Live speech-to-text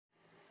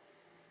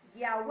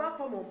Yeah,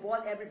 welcome on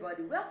board,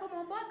 everybody. Welcome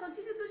on board.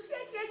 Continue to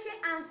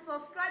share, and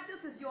subscribe.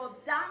 This is your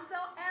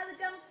damsel,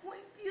 elegant, queen,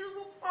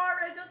 beautiful,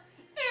 Oregon,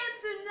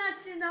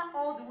 international,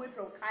 all the way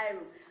from Cairo.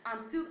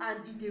 I'm still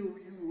Andy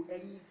Deolu,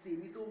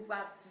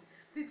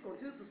 Please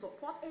continue to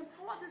support and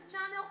empower this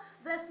channel.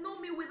 There's no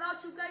me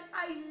without you guys.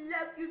 I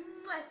love you.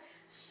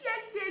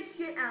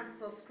 Share, and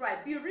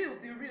subscribe. Be real.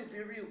 Be real.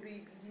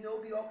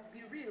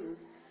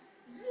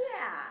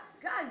 Yeah,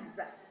 guys.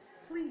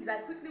 Please, I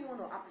quickly want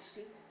to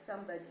appreciate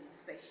somebody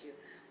special.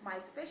 My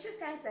special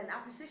thanks and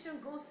appreciation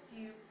goes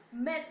to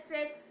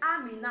Mrs.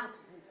 Aminat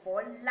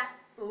Bukola.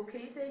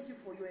 Okay, thank you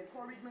for your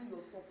encouragement,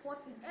 your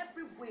support in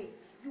every way.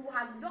 You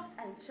are loved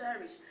and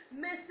cherished.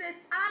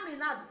 Mrs.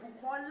 Aminat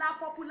Bukola,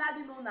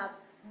 popularly known as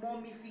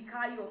Mommy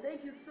Fikayo.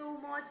 Thank you so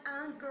much,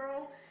 and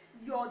girl.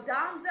 Your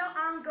damsel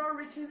and girl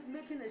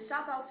making a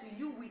shout out to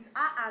you with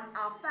her and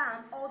our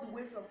fans all the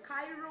way from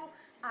Cairo.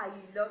 I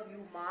love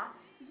you, ma.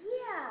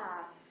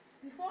 Yeah.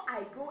 Before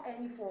I go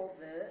any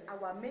further,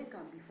 our men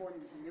can be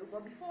funny,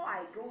 but before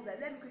I go there,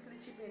 let me quickly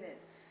chip in it.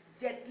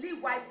 Jet Li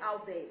wives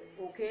out there,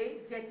 okay?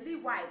 Jet Li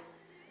wives,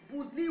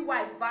 Bruce Lee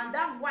wives, Van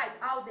Damme wives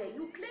out there.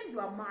 You claim you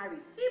are married,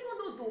 even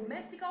though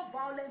domestic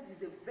violence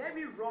is a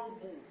very wrong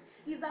move.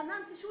 It's an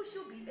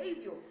antisocial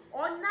behavior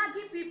or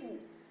nagging people.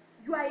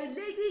 You are a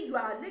lady, you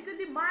are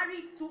legally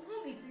married, to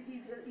whom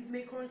it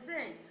may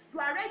concern. You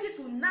are ready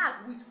to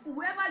nag with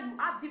whoever you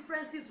have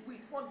differences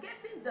with,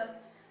 forgetting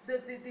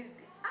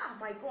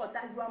my God,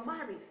 that you are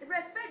married.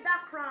 Respect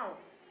that crown.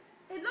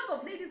 A lot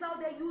of ladies out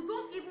there, you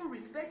don't even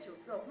respect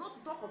yourself, not to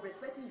talk of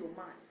respecting your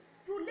man.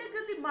 You're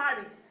legally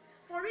married.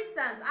 For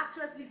instance,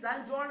 actress Lisa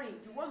Anjorin,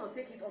 you want to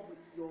take it up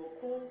with your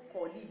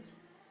colleague.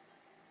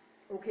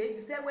 Okay,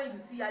 you said when you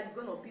see her,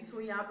 you're going to beat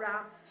Tony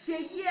Abraham.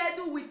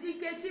 Sheyedu with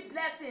Ikechi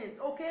blessings,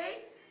 okay?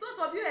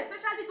 Those of you,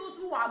 especially those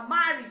who are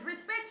married,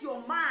 respect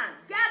your man.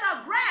 Get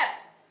a grab.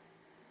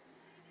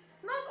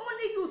 Not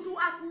only you, to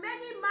as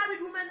many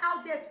married women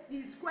out there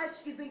is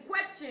in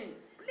question.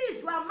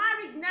 Please, you are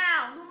married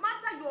now. No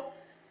matter your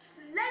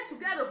learn to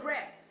get a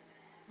grab.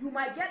 You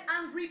might get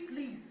angry,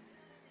 please.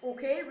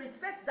 Okay,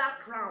 respect that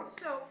crown.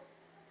 So,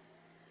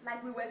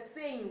 like we were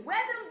saying,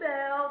 wedding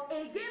bells,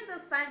 again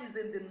this time is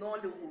in the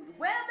Nollywood.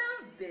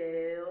 Wedding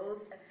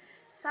bells,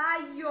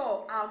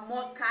 Tayo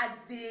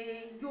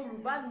Amokade,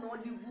 Yoruba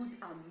Nollywood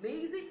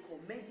amazing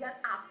comedian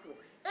actor,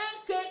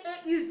 aka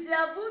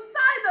Ijebu,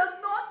 tie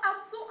the knot. I'm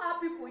so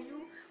happy for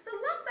you. The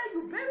last time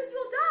you buried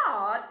your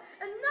dad,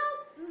 and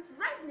now,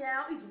 right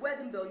now, it's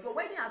wedding bell. Your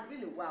wedding has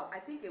been a while, I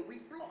think a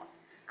week plus.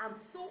 I'm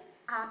so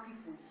happy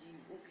for you,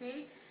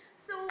 okay?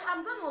 So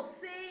I'm gonna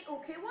say,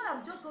 okay, what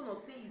I'm just gonna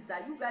say is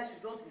that you guys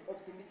should just be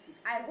optimistic.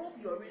 I hope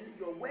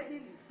your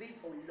wedding is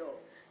based on love.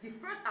 The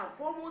first and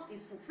foremost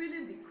is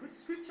fulfilling the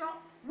scripture,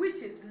 which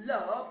is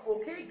love.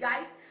 Okay,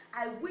 guys,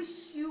 I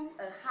wish you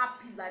a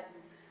happy life,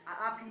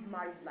 a happy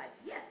married life.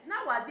 Yes,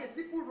 nowadays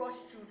people rush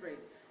children,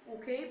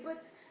 okay,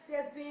 but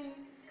there's been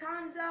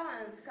scandal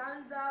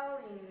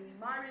in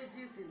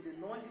marriages in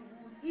the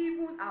Nollywood.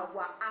 Even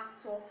our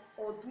actor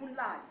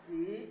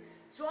Odunlade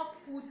just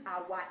put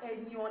our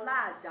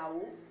Eniola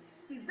Ajao.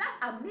 Is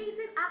that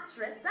amazing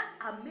actress, that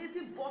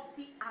amazing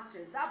busty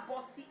actress,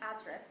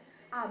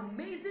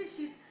 amazing.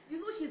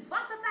 She's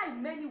versatile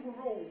in many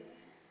roles.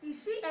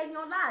 Is she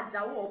Eniola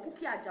Ajao or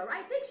Buki Ajao?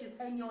 I think she's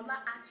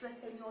Eniola actress,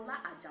 Eniola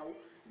Ajao,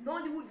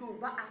 Nollywood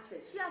Yoruba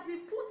actress. She has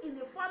been put in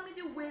a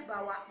family way by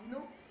our,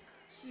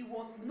 she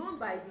was known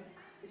by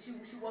she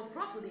was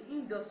brought to the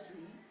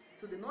industry,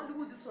 to the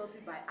Nollywood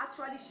industry by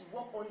actually she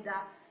worked under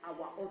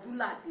our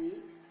Odunlade.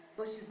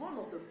 But she's one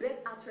of the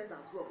best actresses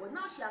as well. But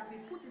now she has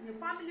been put in a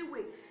family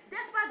way.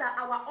 Despite that,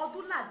 our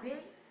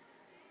Odunlade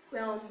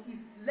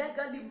is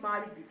legally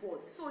married before.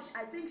 So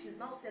I think she's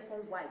now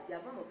second wife. They are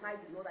going to tie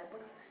the knot.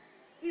 But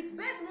it's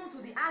best known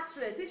to the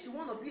actress if she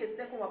want to be a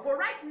second wife. But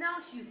right now,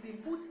 she's been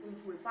put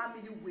into a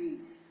family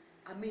way.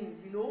 I mean,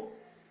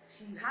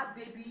 she had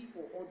baby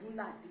for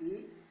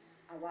Odunlade,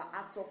 our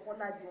actor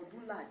Coleagues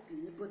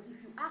Odunlade. But if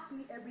you ask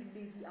me, every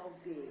lady out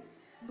there,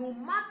 no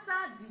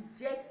matter the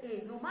jet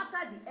age, no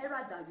matter the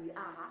era that we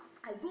are,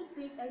 I don't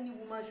think any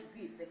woman should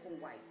be a second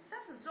wife.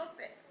 That is just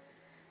it.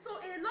 So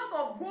a lot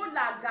of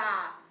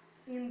golaga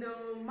in the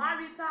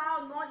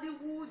marital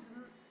Nollywood,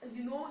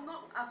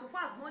 not as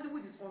far as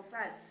Nollywood is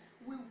concerned,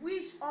 we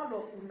wish all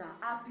of una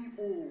happy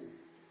home,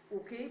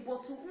 okay?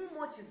 But to whom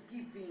much is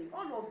given,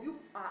 all of you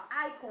are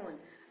icon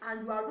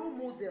and you are role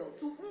model.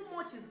 To whom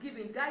much is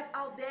given, guys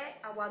out there,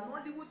 our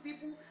Nollywood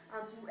people,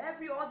 and to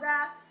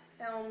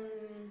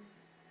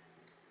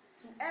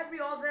every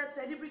other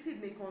celebrity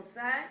may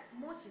concern,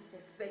 much is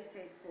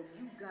expected from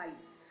you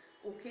guys,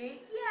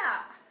 okay?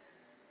 Yeah,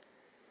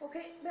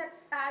 okay, but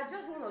I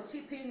just want to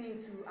chip in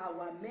into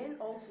our men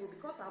also,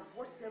 because I've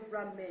watched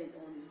several men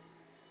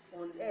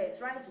on air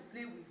trying to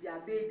play with their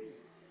baby.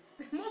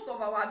 Most of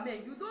our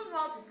men, you don't know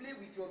how to play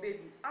with your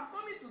babies. I'm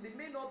coming to the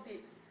main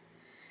update.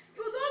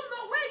 You don't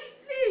know. Wait,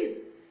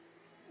 please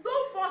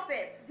don't force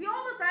it. The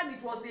other time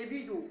it was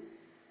Davido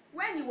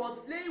when he was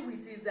playing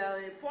with his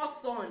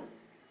first son,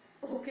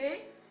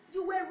 okay?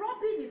 You were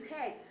rubbing his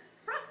head.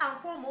 First and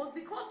foremost,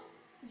 because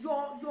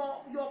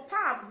your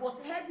palm was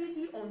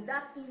heavily on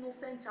that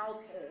innocent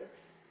child's head,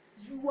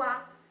 you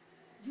are,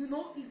 you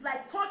know, it's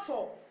like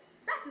torture.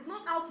 That is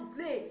not how to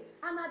play.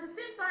 And at the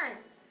same time,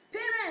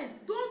 parents,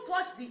 don't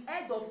touch the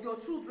head of your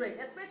children,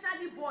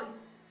 especially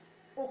boys.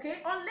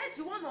 Okay, unless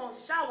you want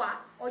to shower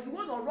or you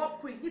want to rub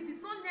cream, if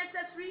it's not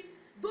necessary,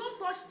 don't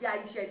touch their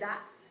isheda.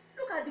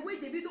 Look at the way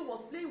Davido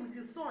was playing with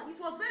his son. It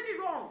was very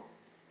wrong.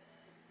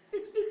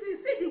 If you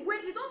see the way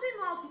he doesn't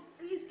know how to,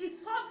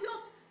 it's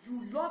obvious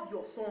you love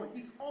your son.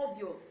 It's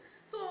obvious.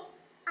 So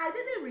I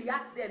didn't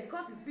react then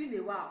because it's been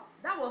a while.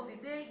 That was the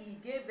day he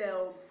gave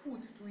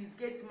food to his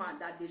gate man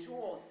that they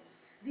show us.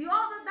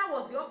 That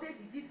was the update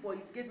he did for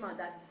his gate man,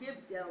 that he gave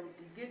the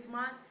gate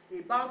man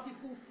a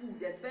bountiful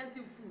food,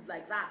 expensive food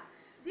like that.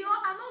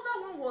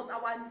 Another one was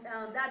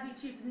our daddy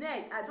Chief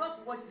Ned. I just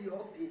watched the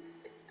update.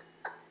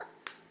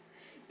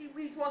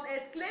 It was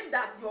exclaimed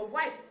that your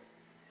wife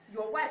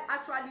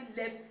actually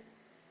left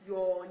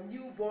your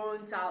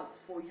newborn child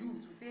for you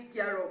to take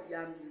care of.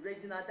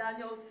 Regina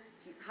Daniels,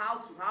 she's how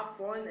to have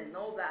fun and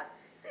all that.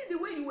 See the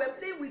way you were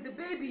playing with the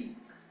baby.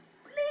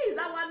 Please,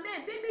 our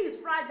men, baby is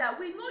fragile.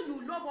 We know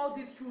you love all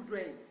these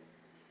children.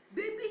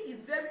 Baby is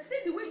very, see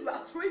the way you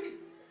are throwing.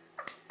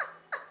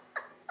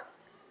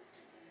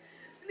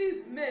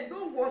 Please, men,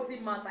 don't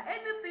worsen matter.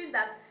 Anything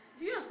that,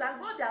 do you understand?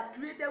 God has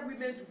created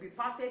women to be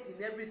perfect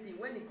in everything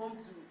when it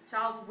comes to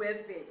child's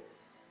welfare.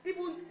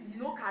 Even, you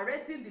know,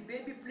 caressing the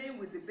baby, playing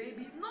with the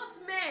baby. Not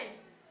men.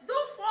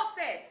 Don't force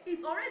it.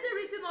 It's already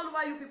written all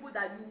over you people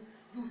that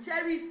you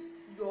cherish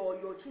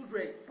your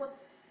children. But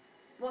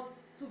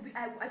to be,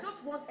 I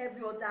just want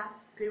every other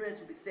parent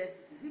to be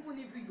sensitive. Even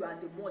if you are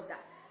the mother,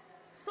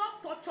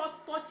 stop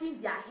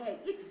touching their head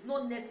if it's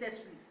not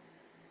necessary.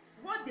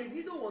 What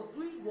Davido was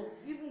doing was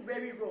even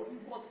very wrong. He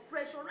was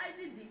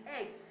pressurizing the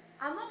head.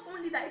 And not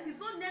only that, if it's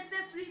not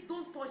necessary,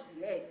 don't touch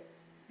the head.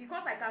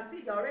 Because I can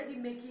see they're already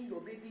making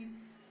your baby's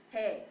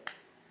hair.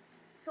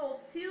 So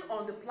still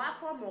on the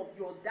platform of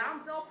your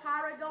damsel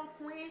paragon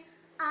queen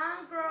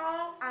and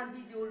girl and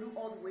Didiolu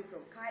all the way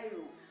from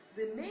Cairo.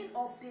 The main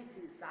update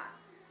is that,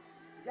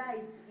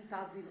 guys, it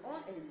has been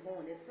on and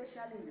on,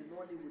 especially in the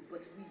Nollywood,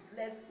 but we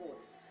bless God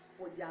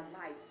for their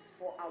lives,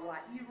 for our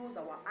heroes,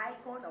 our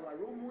icons, our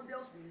role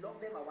models. We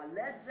love them, our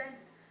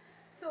legends.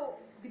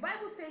 So the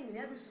Bible saying in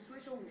every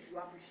situation we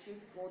should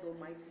appreciate God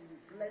Almighty.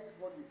 We bless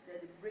God, we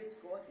celebrate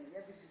God in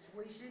every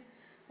situation.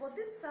 But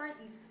this time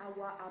is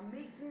our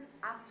amazing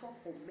actor,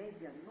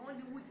 comedian,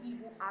 Nollywood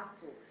Igbo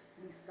actor,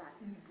 Mr.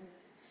 IBU.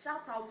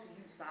 Shout out to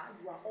you, sir.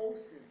 You are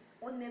awesome.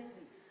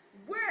 Honestly,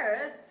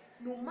 words,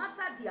 no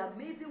matter the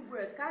amazing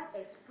words, can't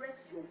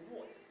express your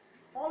worth,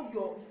 all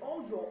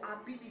your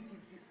abilities,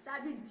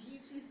 discharging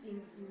duties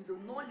in the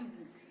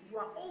Nollywood. You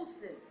are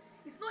awesome.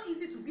 It's not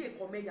easy to be a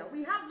comedian.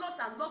 We have lots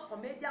and lots of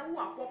comedians who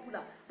are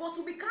popular, but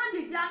to be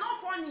candid, they are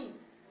not funny.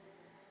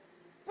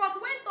 But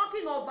when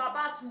talking of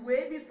Baba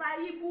Suwe, Mr.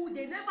 Ibu,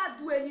 they never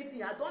do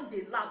anything. I don't,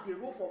 they laugh, they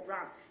roll for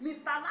ground.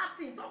 Mr.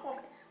 Latin, talk of,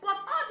 but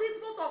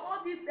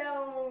all these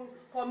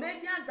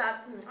comedians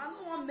that I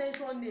don't want to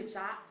mention names,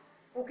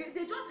 okay,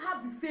 they just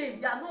have the fame.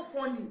 They are not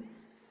funny.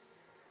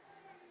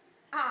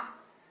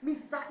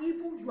 Mr.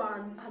 Ibu, you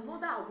are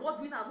another award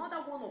winner,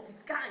 another one of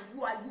its kind.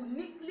 You are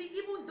uniquely,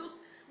 even those,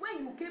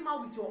 when you came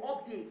out with your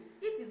updates,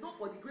 if it's not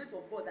for the grace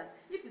of God, that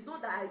if it's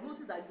not that I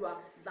noticed that you are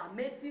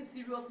lamenting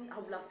seriously, I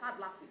will have started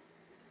laughing.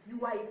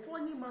 You are a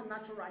funny man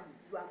naturally.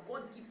 You are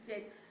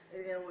God-gifted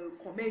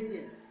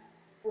comedian.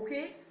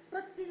 Okay?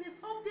 But in his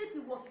update, he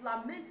was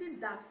lamenting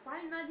that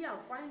finally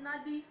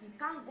he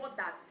thank God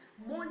that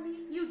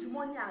huge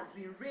money has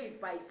been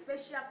raised by a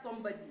special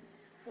somebody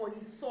for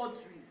his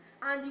surgery.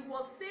 And he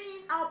was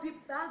saying how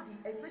people,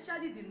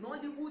 especially the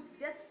Nollywood,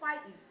 despite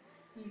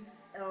his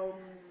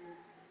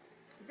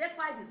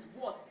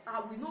what,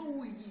 we know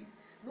who he is.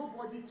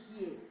 Nobody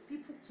care.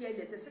 People care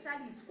less,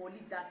 especially his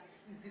colleague that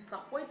is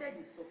disappointed,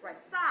 is surprised.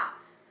 Sir,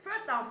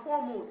 first and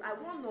foremost, I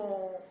want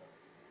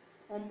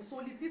to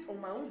solicit on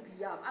my own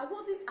behalf. I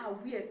wasn't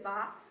aware,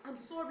 sir. I'm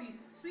sorry,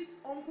 sweet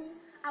uncle.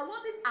 I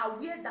wasn't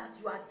aware that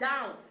you are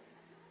down.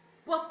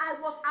 But I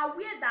was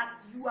aware that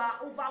you are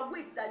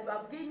overweight, that you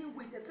are gaining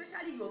weight,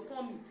 especially your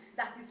tummy,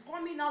 that is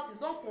coming out,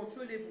 is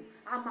uncontrollable.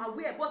 I'm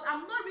aware, but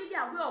I'm not really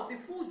aware of the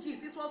full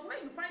gist. It was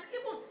when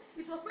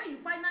you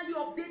finally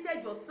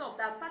updated yourself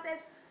that started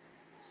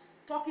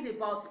talking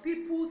about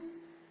people's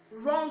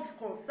wrong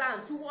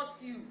concern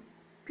towards you,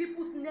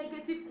 people's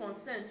negative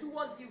concern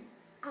towards you.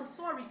 I'm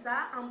sorry, sir.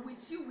 I'm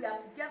with you. We are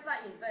together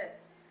in this.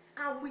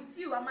 I'm with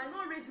you. I might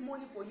not raise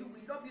money for you.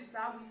 We love you,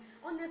 sir.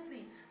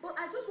 Honestly, but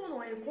I just want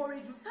to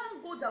encourage you.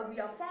 Thank God that we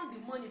have found the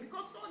money,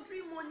 because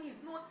surgery money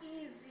is not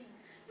easy.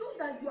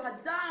 You are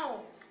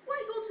down.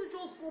 Why don't you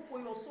just go for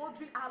your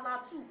surgery?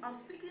 Allah too. I'm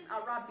speaking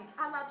Arabic.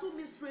 Allah too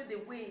means straight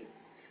away.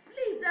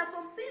 Please, there are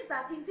some things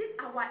that in this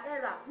our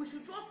era we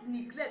should just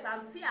neglect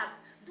and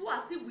do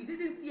as if we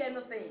didn't see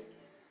anything.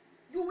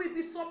 You will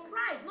be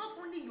surprised, not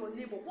only your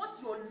neighbor, what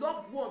your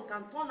loved ones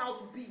can turn out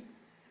to be,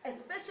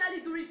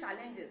 especially during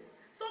challenges.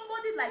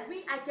 Somebody like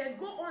me, I can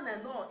go on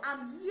and on.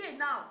 I'm here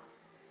now,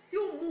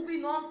 still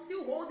moving on,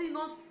 still holding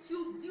on,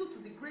 still due to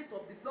the grace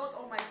of the Lord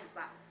Almighty,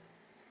 sir.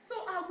 So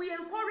I will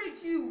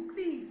encourage you,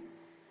 please,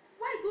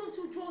 why don't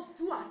you just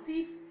do as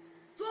if,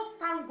 just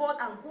thank God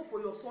and go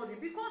for your surgery,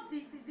 because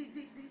the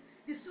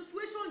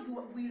situation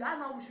we are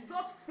now, we should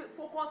just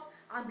focus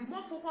and be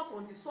more focused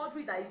on the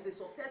surgery that is the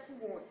successful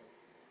one.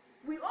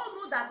 We all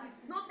know that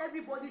it's not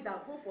everybody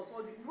that go for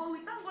surgery, but we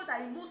thank God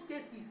that in most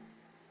cases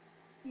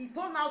it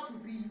turned out to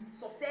be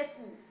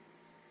successful.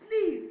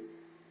 Please,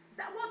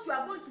 that what you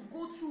are going to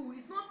go through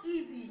is not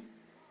easy.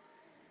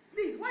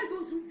 Please, why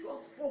don't you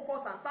just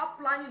focus and start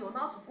planning on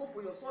how to go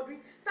for your surgery?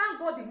 Thank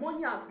God the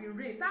money has been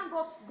raised. Thank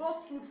God God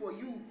stood for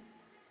you.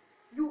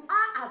 You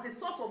are as a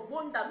source of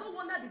wonder. No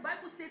wonder the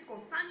Bible says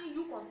concerning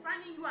you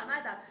and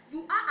I, that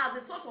you are as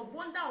a source of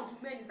wonder unto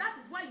many. That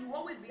is why you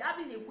always be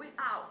having a way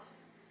out.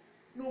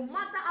 No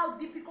matter how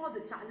difficult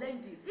the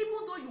challenge is,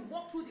 even though you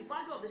walk through the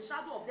valley of the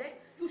shadow of death,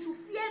 you should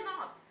fear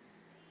not.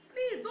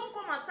 Please don't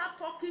come and start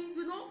talking,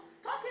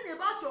 talking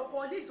about your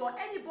colleagues or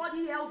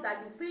anybody else that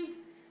you think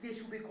they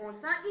should be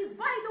concerned is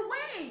by the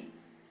way.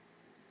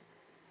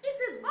 It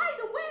is by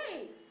the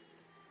way.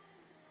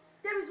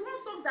 There is one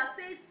song that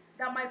says,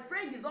 that my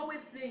friend is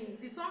always playing.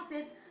 The song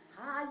says,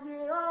 Aye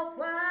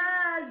Ope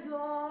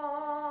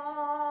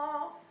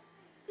Yo.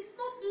 It's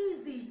not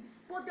easy,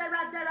 but there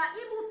are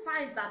evil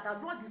signs that the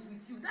Lord is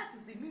with you. That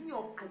is the meaning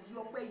of Aye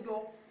Ope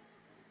Yo.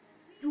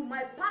 You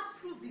might pass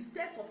through this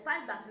test of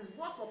time that is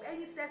worse of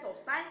any test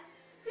of time.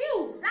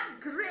 Still, that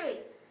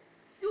grace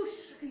still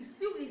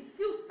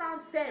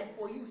stand firm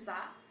for you,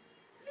 sir.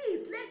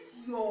 Please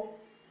let your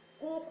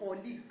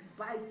co-colleagues be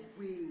by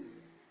the way.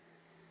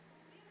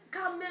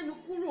 Kamenu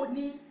kuro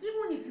ni,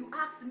 even if you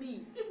ask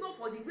me, if not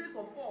for the grace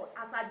of God,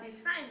 as I dey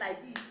shine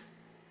like this,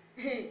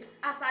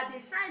 as I dey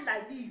shine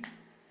like this,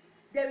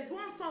 there is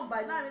one song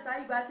by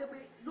Narita Iba say pé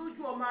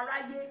lójú ọmọ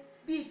aráyé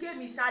bí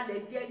kémi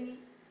ṣalẹ̀ jẹ ni,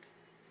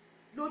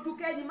 lójú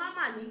kẹ́ni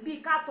mama ni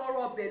bí ká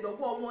tọrọ ọbẹ̀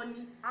lọ́wọ́ wọn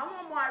ni,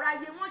 àwọn ọmọ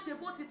aráyé wọ́n ṣe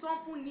bó ti tán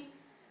fún ni.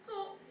 So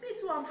me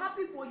too, I'm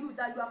happy for you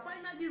that you are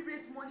finally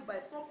raised money by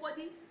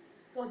somebody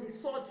for the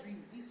surgery.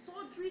 The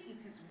surgery,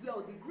 it is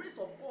well, the grace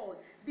of God,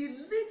 the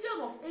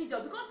legion of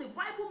angels, because the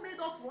Bible made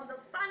us to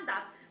understand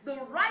that the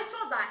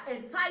righteous are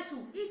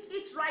entitled,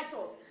 each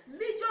righteous.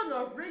 Legion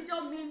of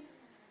angels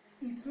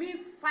means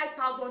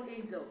 5,000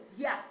 angels.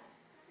 Yeah,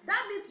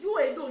 that means you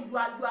alone, you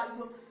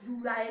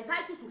are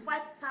entitled to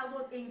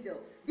 5,000 angels.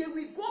 They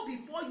will go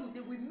before you. They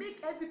will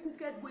make every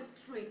crooked way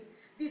straight.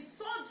 The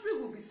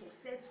surgery will be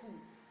successful.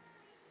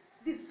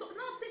 Do you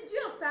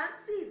understand?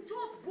 Please,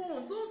 just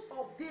bone, don't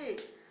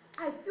update.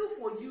 I feel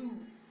for you,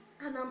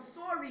 and I'm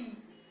sorry.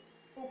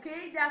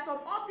 Okay, there are some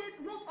updates.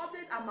 Most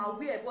updates I'm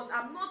aware, but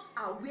I'm not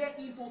aware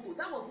in total.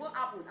 That was what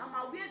happened. I'm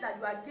aware that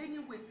you are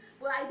gaining weight,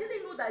 but I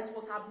didn't know that it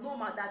was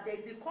abnormal, that there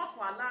is a cause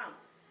for alarm.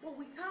 But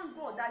we thank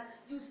God that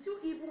you still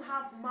even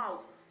have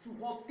mouth to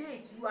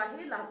update. You are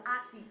hale and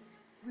hearty.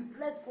 We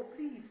bless God,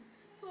 please.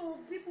 So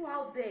people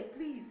out there,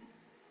 please,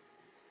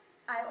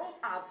 I hope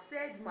I've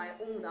said my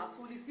own. I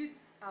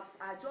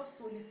just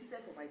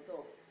solicited for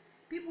myself.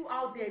 People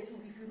out there too,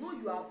 if you know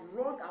you have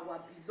wronged our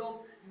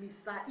beloved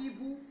Mr.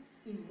 IBU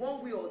in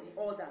one way or the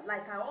other,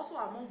 like I also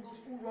among those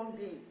who wronged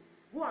him,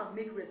 go and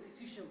make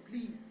restitution,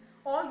 please.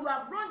 Or you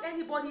have wronged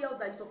anybody else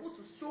that you're supposed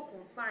to show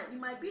concern, it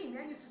might be in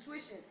any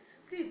situation,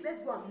 please, let's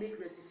go and make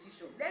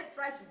restitution. Let's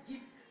try to give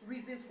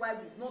reasons why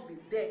we've not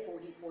been there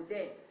for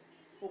them.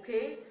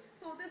 Okay,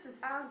 so this is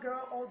our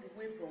girl all the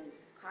way from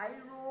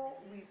Cairo.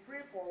 We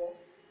pray for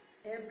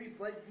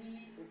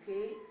everybody.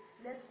 Okay,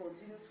 let's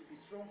continue to be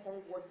strong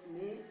on what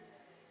may.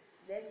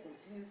 Let's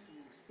continue to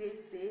stay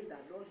safe.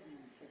 That Lord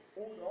will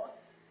uphold us.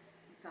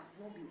 It has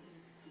not been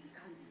easy, to be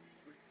candid,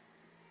 but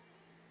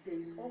there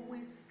is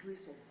always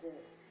grace of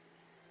God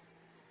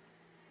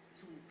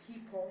to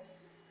keep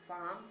us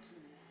firm,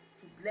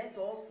 to bless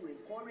us, to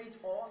encourage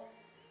us,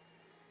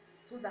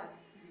 so that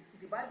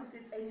the Bible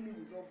says enemy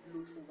will not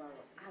gloat over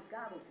us. I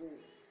gotta go.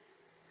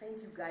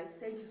 Thank you guys.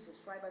 Thank you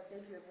subscribers.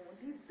 Thank you everyone.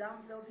 This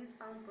damsel, this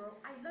girl,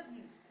 I love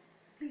you.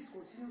 Please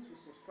continue to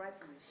subscribe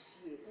and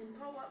share.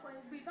 Empower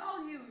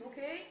without you,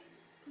 okay?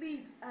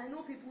 Please, I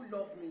know people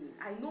love me.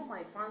 I know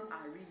my fans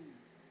are real.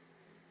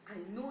 I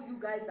know you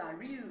guys are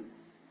real.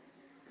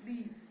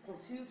 Please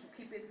continue to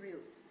keep it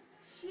real.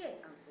 Share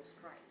and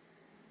subscribe,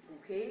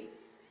 okay?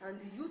 And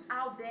the youth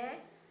out there,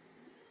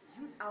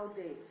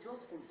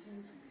 just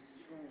continue to be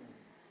strong.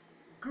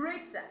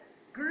 Greater,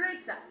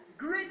 greater,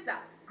 greater,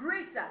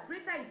 greater,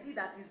 greater is he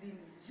that is in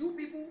you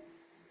people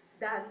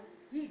than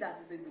he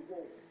that is in the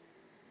world.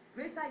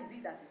 Greater is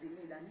he that is in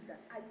me than he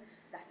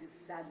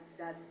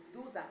that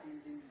those that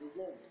is in the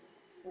world.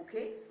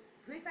 Okay?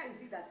 Greater is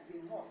he that is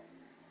in us.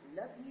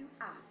 Love you.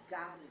 I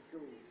gotta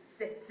go.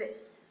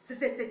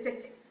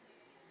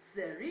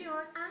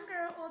 Serion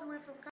anger all the way from